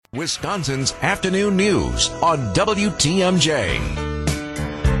Wisconsin's afternoon news on WTMJ.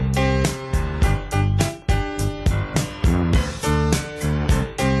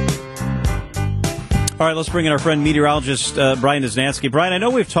 All right, let's bring in our friend meteorologist Brian Niznansky. Brian, I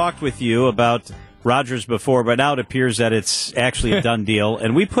know we've talked with you about Rodgers before, but now it appears that it's actually a done deal.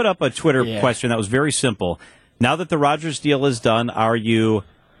 And we put up a Twitter question that was very simple. Now that the Rodgers deal is done, are you,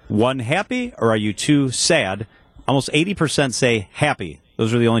 one, happy or are you two, sad? Almost 80% say happy.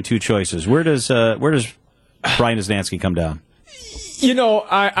 Those are the only two choices. Where does Brian Niznansky come down? You know,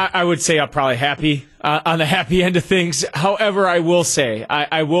 I would say I'm probably happy on the happy end of things. However, I will say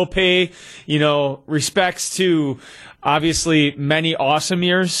I will pay, respects to obviously many awesome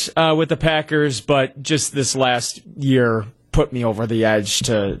years with the Packers, but just this last year put me over the edge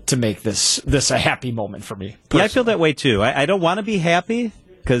to make this a happy moment for me. Yeah, I feel that way too. I don't want to be happy,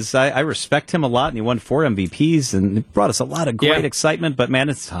 because I respect him a lot, and he won 4 MVPs, and it brought us a lot of great excitement, but, man,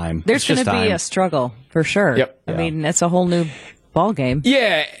 it's time. There's going to be a struggle, for sure. Yep. I mean, it's a whole new ball game.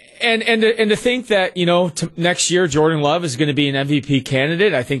 Yeah, and to think that, next year Jordan Love is going to be an MVP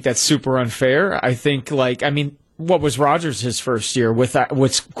candidate, I think that's super unfair. I think, what was Rodgers his first year with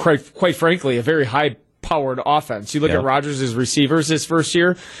what's quite frankly a very high-powered offense? You look at Rodgers' receivers his first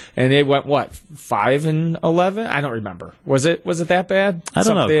year, and they went 5-11? I don't remember. Was it that bad? I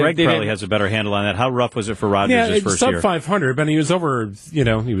don't know. Greg probably has a better handle on that. How rough was it for Rodgers his first year? Sub 500, but he was over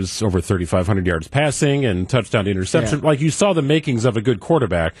 3,500 yards passing and touchdown to interception. Yeah. Like, you saw the makings of a good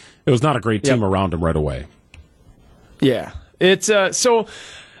quarterback. It was not a great team around him right away. Yeah, it's so.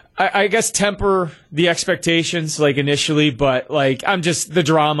 I guess temper the expectations initially, but I'm just the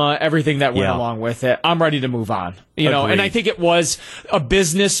drama, everything that went along with it. I'm ready to move on, and I think it was a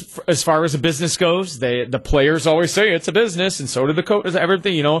business as far as a business goes. The players always say it's a business, and so do the coaches,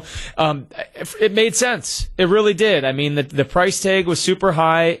 everything, it made sense. It really did. I mean, the price tag was super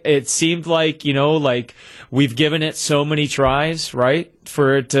high. It seemed like, we've given it so many tries, right,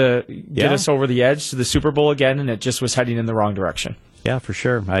 for it to get us over the edge to the Super Bowl again, and it just was heading in the wrong direction. Yeah, for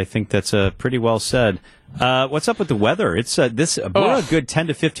sure. I think that's pretty well said. What's up with the weather? It's we're a good 10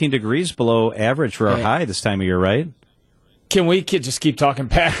 to 15 degrees below average for our high this time of year, right? Can we just keep talking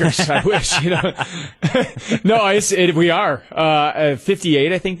Packers? I wish, No, we are.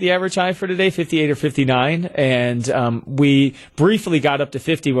 58, I think, the average high for today, 58 or 59. And we briefly got up to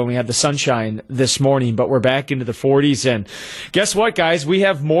 50 when we had the sunshine this morning, but we're back into the 40s. And guess what, guys? We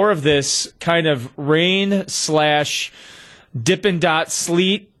have more of this kind of rain / Dippin' Dot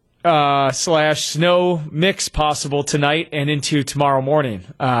sleet / snow mix possible tonight and into tomorrow morning.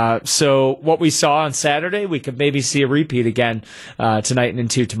 So what we saw on Saturday, we could maybe see a repeat again tonight and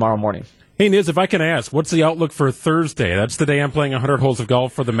into tomorrow morning. Hey, Niz, if I can ask, what's the outlook for Thursday? That's the day I'm playing 100 holes of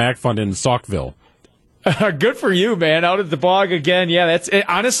golf for the MAC Fund in Saukville. Good for you, man. Out at the bog again. Yeah, that's it.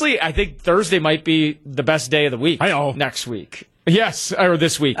 Honestly, I think Thursday might be the best day of the week. Next week. Yes, or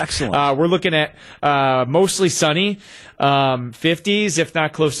this week. Excellent. We're looking at mostly sunny, 50s, if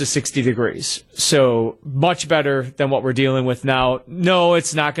not close to 60 degrees. So much better than what we're dealing with now. No,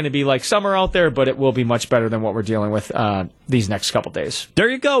 it's not going to be like summer out there, but it will be much better than what we're dealing with these next couple days. There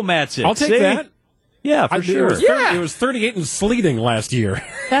you go, Mattson. I'll take that. Yeah, for sure. It was 38 and sleeting last year.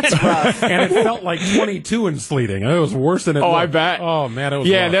 That's rough. And it felt like 22 and sleeting. It was worse than it looked. I bet. Oh, man, it was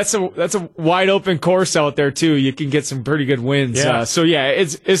rough. That's a wide open course out there, too. You can get some pretty good wins. Yeah.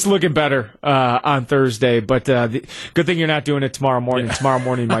 It's looking better on Thursday. But the good thing you're not doing it tomorrow morning. Yeah. Tomorrow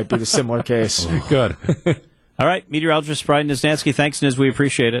morning might be the similar case. Good. All right, meteorologist Brian Niznansky, thanks, Niz. We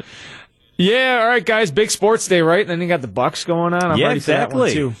appreciate it. Yeah, all right, guys. Big sports day, right? And then you got the Bucks going on. I'm ready for that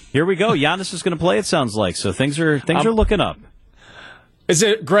one, too. Here we go. Giannis is going to play, it sounds like. So things are looking up.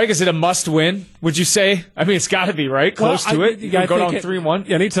 Greg, is it a must-win, would you say? I mean, it's got to be, right? Close to it. You can go down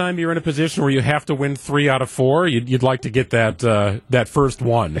 3-1. Anytime you're in a position where you have to win 3 out of 4, you'd like to get that first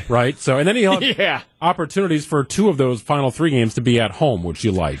one, right? So, and then you have opportunities for 2 of those final 3 games to be at home, which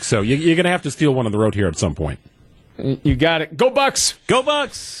you like. So you're going to have to steal one on the road here at some point. You got it. Go Bucks! Go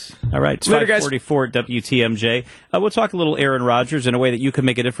Bucks! All right, it's 544 at WTMJ. We'll talk a little Aaron Rodgers in a way that you can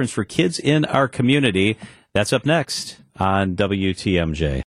make a difference for kids in our community. That's up next on WTMJ.